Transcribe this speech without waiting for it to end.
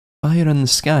Fire in the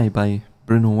Sky by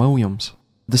Bruno Williams.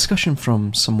 A discussion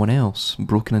from someone else,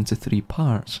 broken into 3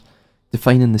 parts,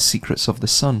 defining the secrets of the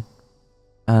sun,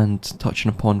 and touching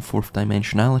upon fourth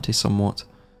dimensionality somewhat.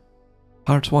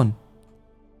 Part 1.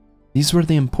 These were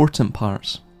the important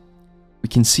parts. We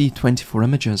can see 24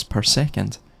 images per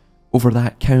second. Over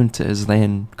that count it is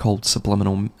then called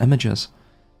subliminal images.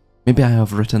 Maybe I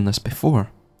have written this before.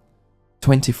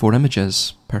 24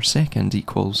 images per second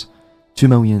equals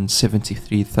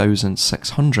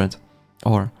 2,073,600,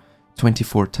 or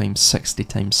 24 times 60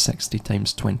 times 60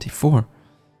 times 24.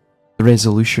 The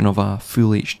resolution of a full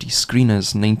HD screen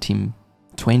is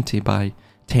 1920 by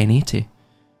 1080,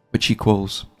 which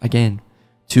equals, again,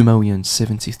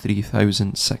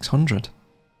 2,073,600.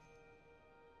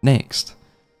 Next,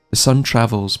 the sun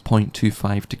travels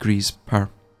 0.25 degrees per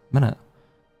minute.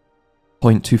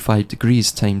 0.25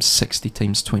 degrees times 60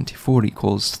 times 24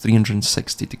 equals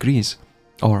 360 degrees,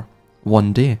 or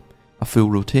 1 day, a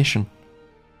full rotation.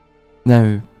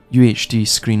 Now, UHD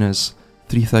screen is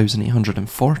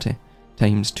 3,840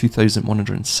 times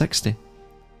 2,160,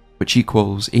 which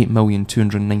equals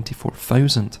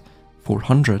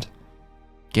 8,294,400.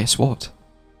 Guess what?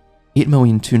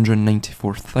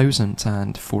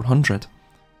 8,294,400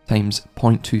 times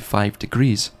 0.25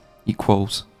 degrees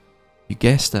equals, you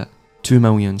guessed it,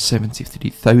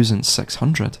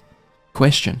 2,073,600.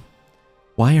 Question: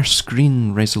 why are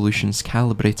screen resolutions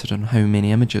calibrated on how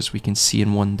many images we can see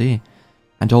in one day,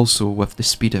 and also with the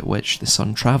speed at which the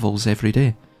sun travels every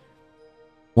day?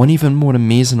 One even more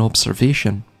amazing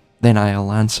observation, then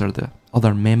I'll answer the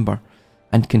other member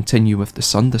and continue with the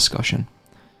sun discussion.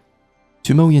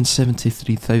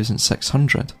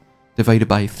 2,073,600 divided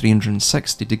by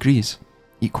 360 degrees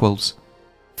equals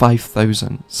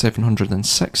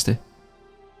 5,760.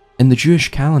 In the Jewish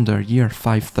calendar, year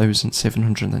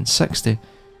 5,760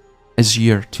 is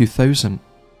year 2000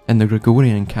 in the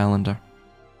Gregorian calendar.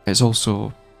 It's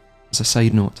also, as a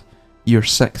side note, year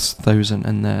 6000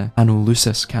 in the Anno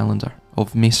Lucis calendar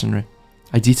of Masonry.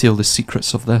 I detail the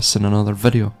secrets of this in another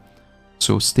video,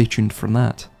 so stay tuned for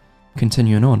that.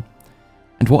 Continuing on.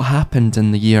 And what happened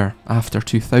in the year after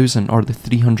 2000, or the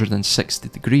 360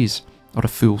 degrees, or a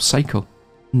full cycle?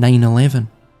 9/11.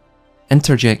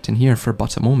 Interjecting here for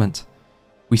but a moment,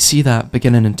 we see that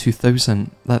beginning in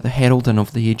 2000 that the heralding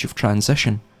of the age of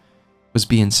transition was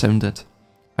being sounded.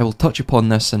 I will touch upon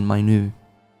this in my new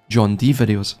John D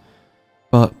videos,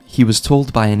 but he was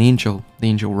told by an angel, the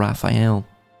angel Raphael,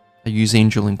 I use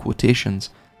angel in quotations,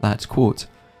 that, quote,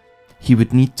 he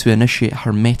would need to initiate a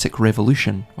hermetic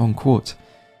revolution, unquote,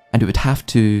 and it would have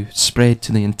to spread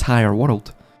to the entire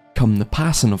world, come the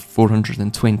passing of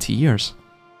 420 years.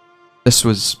 This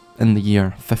was in the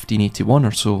year 1581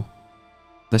 or so.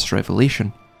 This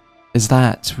revelation is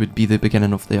that would be the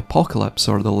beginning of the apocalypse,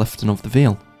 or the lifting of the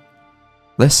veil.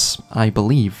 This, I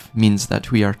believe, means that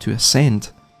we are to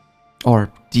ascend,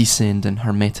 or descend in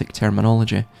hermetic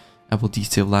terminology. I will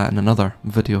detail that in another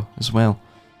video as well,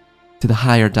 to the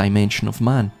higher dimension of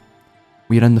man.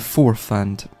 We are in the 4th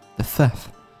and the 5th,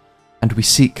 and we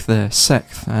seek the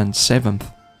 6th and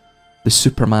 7th, the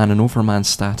Superman and Overman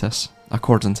status,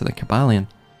 according to the Kabbalion,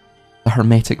 the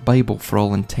Hermetic Bible for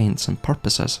all intents and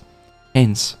purposes.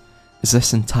 Hence, is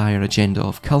this entire agenda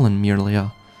of Cullen merely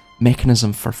a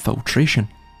mechanism for filtration,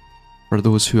 for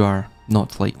those who are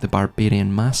not like the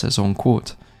barbarian masses,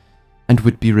 unquote, and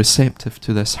would be receptive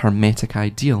to this hermetic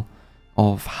ideal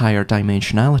of higher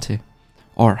dimensionality,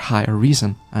 or higher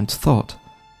reason and thought?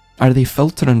 Are they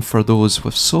filtering for those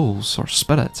with souls, or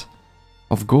spirit,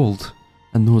 of gold,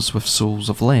 and those with souls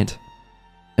of lead?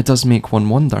 It does make one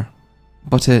wonder,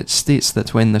 but it states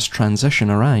that when this transition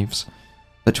arrives,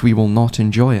 that we will not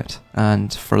enjoy it,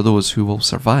 and for those who will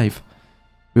survive,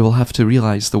 we will have to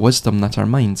realize the wisdom that our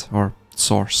mind, or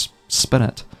source,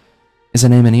 spirit, is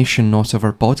an emanation not of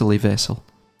our bodily vessel,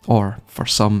 or, for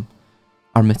some,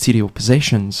 our material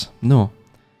possessions. No,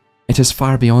 it is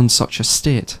far beyond such a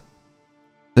state.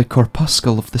 The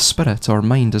corpuscle of the spirit or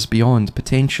mind is beyond,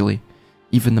 potentially,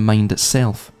 even the mind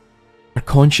itself. Our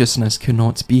consciousness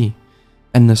cannot be,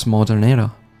 in this modern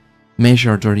era,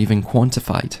 measured or even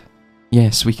quantified.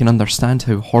 Yes, we can understand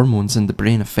how hormones in the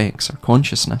brain affects our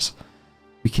consciousness.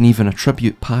 We can even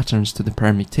attribute patterns to the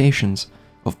permutations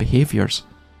of behaviours.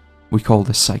 We call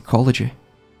this psychology.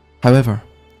 However,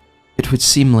 it would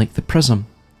seem like the prism,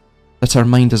 that our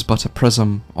mind is but a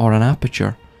prism or an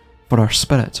aperture for our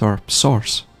spirit or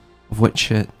source, of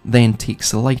which it then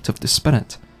takes the light of the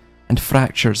spirit and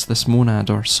fractures this monad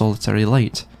or solitary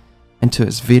light into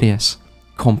its various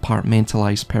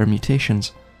compartmentalized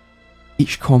permutations.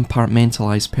 Each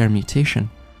compartmentalized permutation,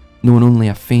 known only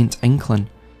a faint inkling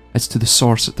as to the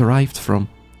source it derived from,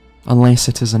 unless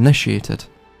it is initiated,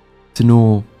 to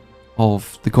know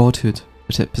of the godhood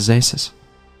that it possesses.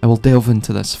 I will delve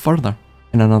into this further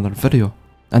in another video,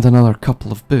 and another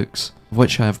couple of books, of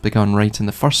which I have begun writing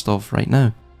the first of right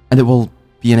now, and it will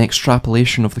be an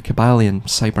extrapolation of the Kabbalion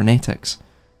cybernetics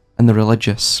and the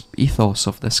religious ethos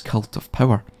of this cult of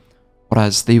power, or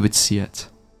as they would see it,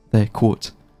 the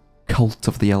quote, cult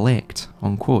of the elect,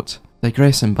 unquote.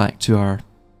 Digressing back to our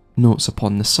notes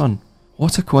upon the sun,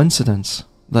 what a coincidence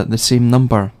that the same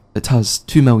number that has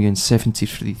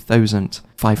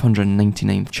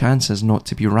 2,073,599 chances not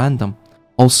to be random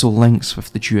also links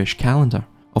with the Jewish calendar,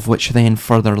 of which then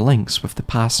further links with the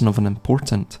passing of an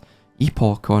important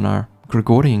epoch on our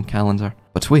Gregorian calendar.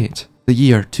 But wait, the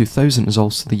year 2000 is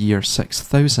also the year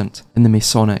 6000 in the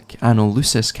Masonic Anno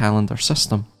Lucis calendar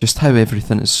system. Just how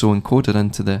everything is so encoded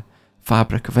into the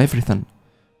fabric of everything,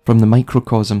 from the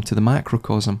microcosm to the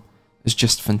macrocosm, is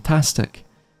just fantastic,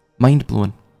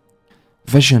 mind-blowing.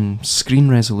 Vision, screen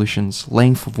resolutions,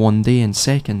 length of one day in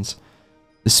seconds,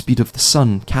 the speed of the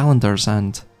sun, calendars,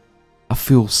 and a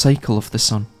full cycle of the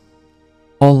sun.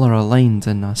 All are aligned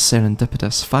in a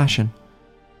serendipitous fashion,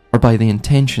 or by the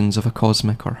intentions of a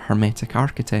cosmic or hermetic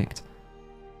architect.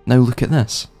 Now look at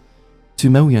this.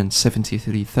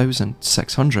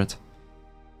 2,073,600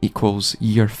 equals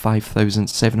year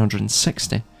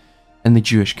 5,760 in the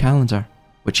Jewish calendar,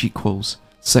 which equals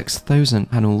 6,000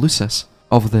 Anno Lucis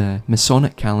of the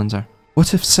Masonic calendar.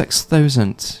 What if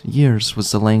 6,000 years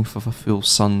was the length of a full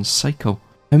sun's cycle?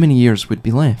 How many years would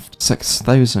be left?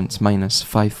 6,000 minus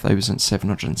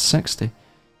 5,760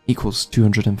 equals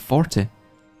 240.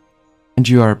 And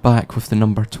you are back with the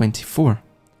number 24.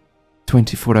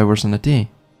 24 hours in a day.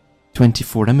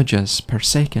 24 images per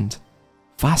second.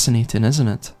 Fascinating, isn't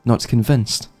it? Not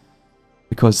convinced.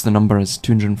 Because the number is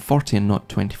 240 and not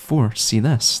 24. See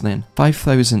this, then.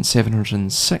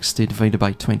 5,760 divided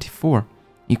by 24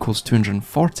 equals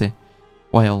 240,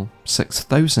 while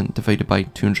 6,000 divided by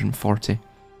 240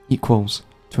 equals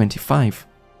 25.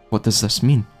 What does this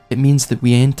mean? It means that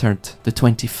we entered the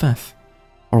 25th,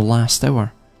 or last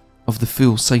hour, of the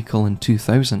full cycle in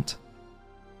 2000.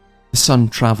 The sun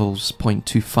travels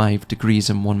 0.25 degrees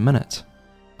in 1 minute.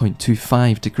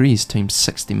 0.25 degrees times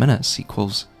 60 minutes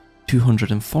equals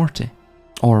 240,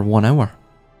 or 1 hour.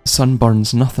 The sun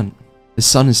burns nothing. The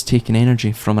sun is taking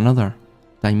energy from another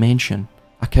dimension,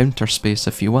 a counter space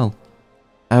if you will.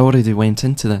 I already went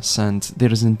into this, and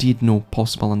there is indeed no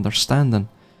possible understanding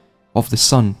of the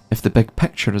sun if the big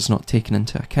picture is not taken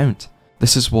into account.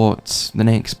 This is what the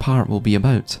next part will be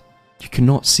about. You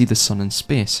cannot see the sun in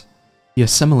space. He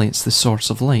assimilates the source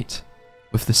of light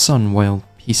with the sun, while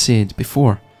he said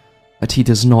before that he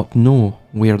does not know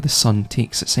where the sun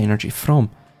takes its energy from.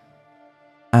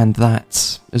 And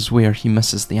that is where he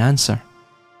misses the answer.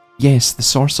 Yes, the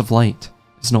source of light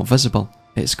is not visible.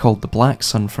 It is called the black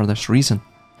sun for this reason.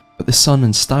 But the sun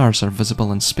and stars are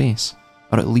visible in space,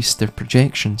 or at least their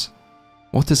projections.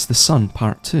 What is the sun?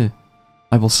 Part 2.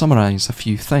 I will summarise a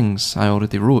few things I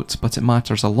already wrote, but it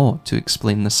matters a lot to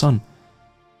explain the sun.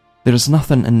 There is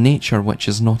nothing in nature which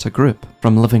is not a group,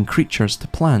 from living creatures to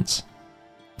plants.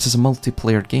 It is a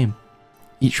multiplayer game,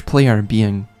 each player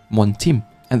being one team.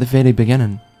 At the very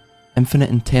beginning, infinite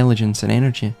intelligence and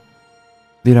energy.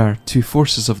 There are two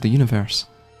forces of the universe,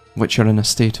 which are in a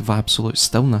state of absolute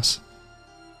stillness.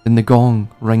 Then the gong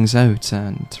rings out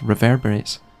and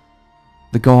reverberates.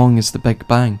 The gong is the Big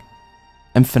Bang.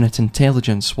 Infinite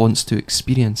intelligence wants to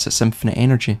experience its infinite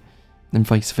energy, and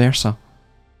vice versa.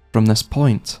 From this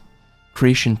point,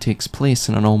 creation takes place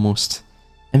in an almost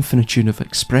infinitude of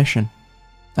expression,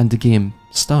 and the game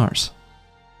starts.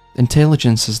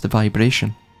 Intelligence is the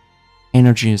vibration.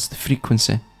 Energy is the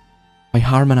frequency. By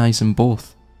harmonizing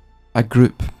both, a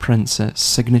group prints its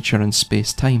signature in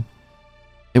space-time.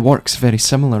 It works very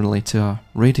similarly to a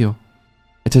radio.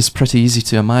 It is pretty easy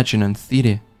to imagine in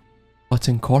theory, but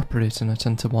incorporating it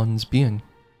into one's being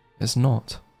is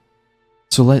not.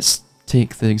 So let's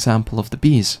take the example of the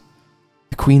bees.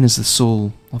 The queen is the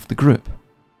soul of the group,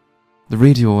 the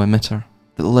radio emitter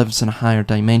that lives in a higher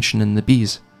dimension in the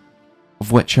bees,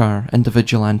 of which are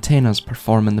individual antennas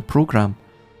performing the program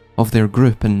of their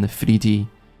group in the 3D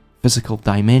physical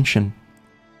dimension.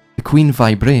 The queen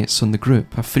vibrates on the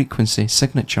group a frequency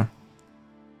signature,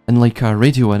 and like a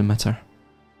radio emitter,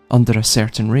 under a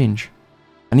certain range.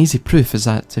 An easy proof is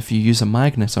that if you use a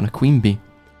magnet on a queen bee,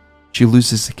 she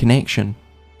loses the connection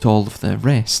to all of the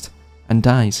rest and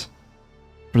dies.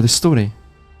 For the story,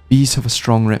 bees have a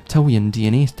strong reptilian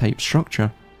DNA type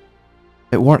structure.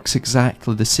 It works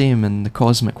exactly the same in the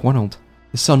cosmic world.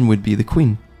 The sun would be the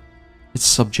queen, its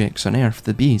subjects on Earth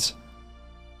the bees.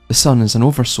 The sun is an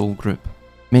oversoul group,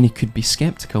 Many could be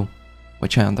skeptical,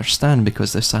 which I understand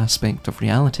because this aspect of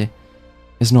reality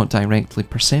is not directly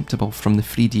perceptible from the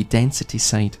 3D density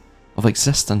side of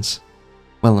existence.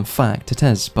 Well, in fact, it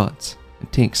is, but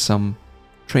it takes some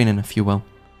training, if you will.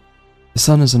 The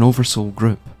sun is an oversoul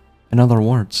group, in other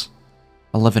words,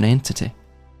 a living entity.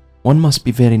 One must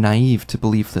be very naive to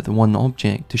believe that the one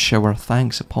object to shower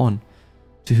thanks upon,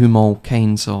 to whom all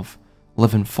kinds of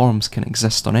living forms can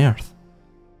exist on Earth,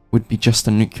 would be just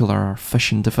a nuclear or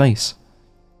fission device.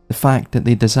 The fact that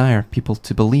they desire people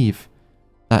to believe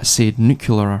that said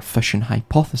nuclear or fission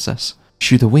hypothesis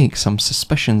should awake some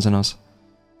suspicions in us,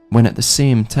 when at the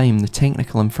same time the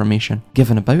technical information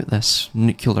given about this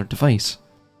nuclear device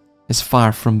is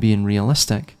far from being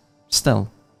realistic.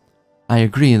 Still, I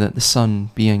agree that the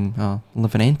sun, being a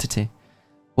living entity,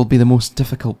 will be the most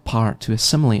difficult part to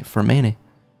assimilate for many.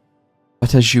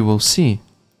 But as you will see,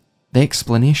 the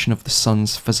explanation of the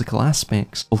sun's physical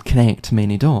aspects will connect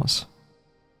many dots.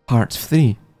 Part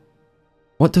 3.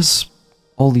 What does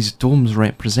all these domes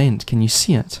represent? Can you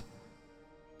see it?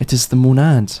 It is the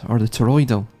monad, or the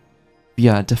toroidal,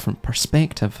 via a different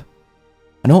perspective.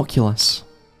 An oculus,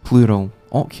 plural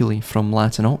oculi from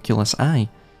Latin oculus, eye,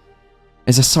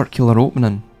 is a circular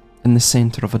opening in the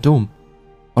centre of a dome,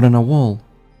 or in a wall,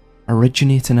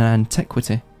 originating in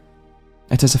antiquity.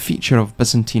 It is a feature of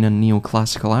Byzantine and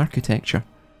neoclassical architecture.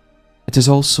 It is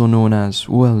also known as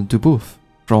œil de bœuf,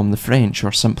 from the French,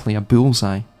 or simply a bull's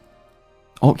eye.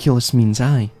 Oculus means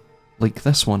eye, like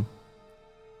this one,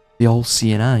 the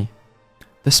all-seeing eye.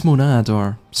 This monad,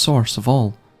 or source of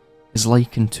all, is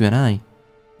likened to an eye.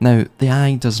 Now, the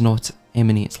eye does not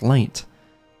emanate light,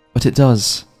 but it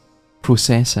does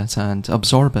process it and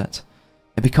absorb it.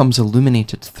 It becomes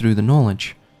illuminated through the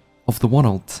knowledge of the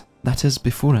world that is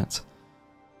before it.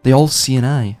 The all-seeing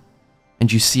eye,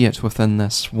 and you see it within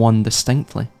this one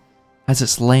distinctly, has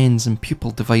its lens and pupil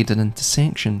divided into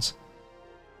sections,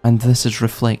 and this is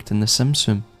reflected in the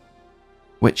Simsum,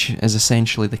 which is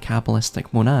essentially the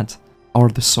Kabbalistic monad, or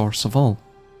the source of all,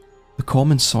 the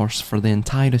common source for the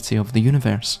entirety of the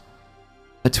universe,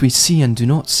 that we see and do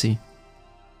not see.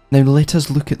 Now let us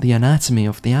look at the anatomy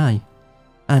of the eye,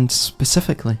 and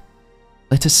specifically,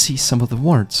 let us see some of the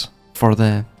words for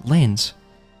the lens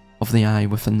of the eye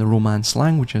within the Romance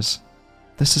languages.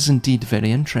 This is indeed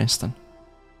very interesting.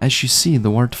 As you see,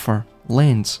 the word for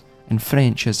lens in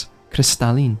French is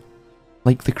cristalline,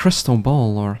 like the crystal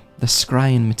ball or the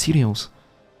scrying materials,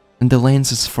 and the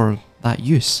lenses for that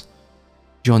use.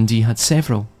 John Dee had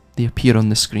several, they appear on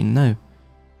the screen now.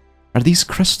 Are these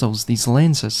crystals, these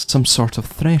lenses, some sort of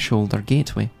threshold or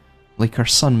gateway, like our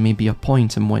sun may be a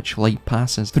point in which light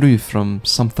passes through from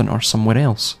something or somewhere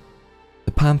else?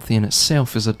 The Pantheon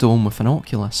itself is a dome with an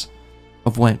oculus,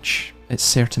 of which, at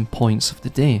certain points of the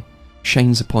day,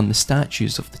 shines upon the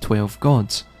statues of the 12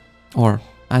 gods, or,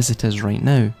 as it is right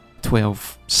now,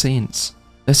 12 saints.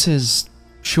 This is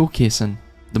showcasing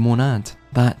the monad,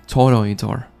 that toroid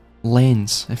or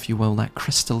lens, if you will, that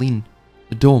crystalline,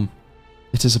 the dome.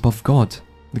 It is above God.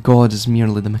 The God is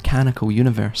merely the mechanical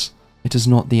universe. It is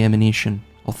not the emanation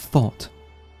of thought,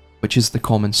 which is the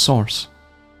common source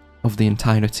of the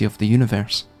entirety of the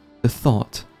universe. The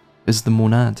thought is the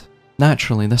monad.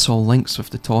 Naturally, this all links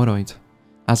with the toroid,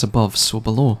 as above, so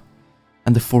below,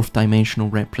 and the fourth dimensional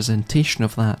representation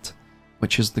of that,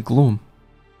 which is the globe.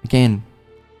 Again,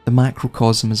 the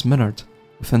macrocosm is mirrored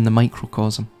within the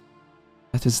microcosm.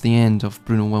 That is the end of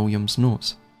Bruno Williams'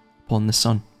 notes upon the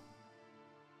sun.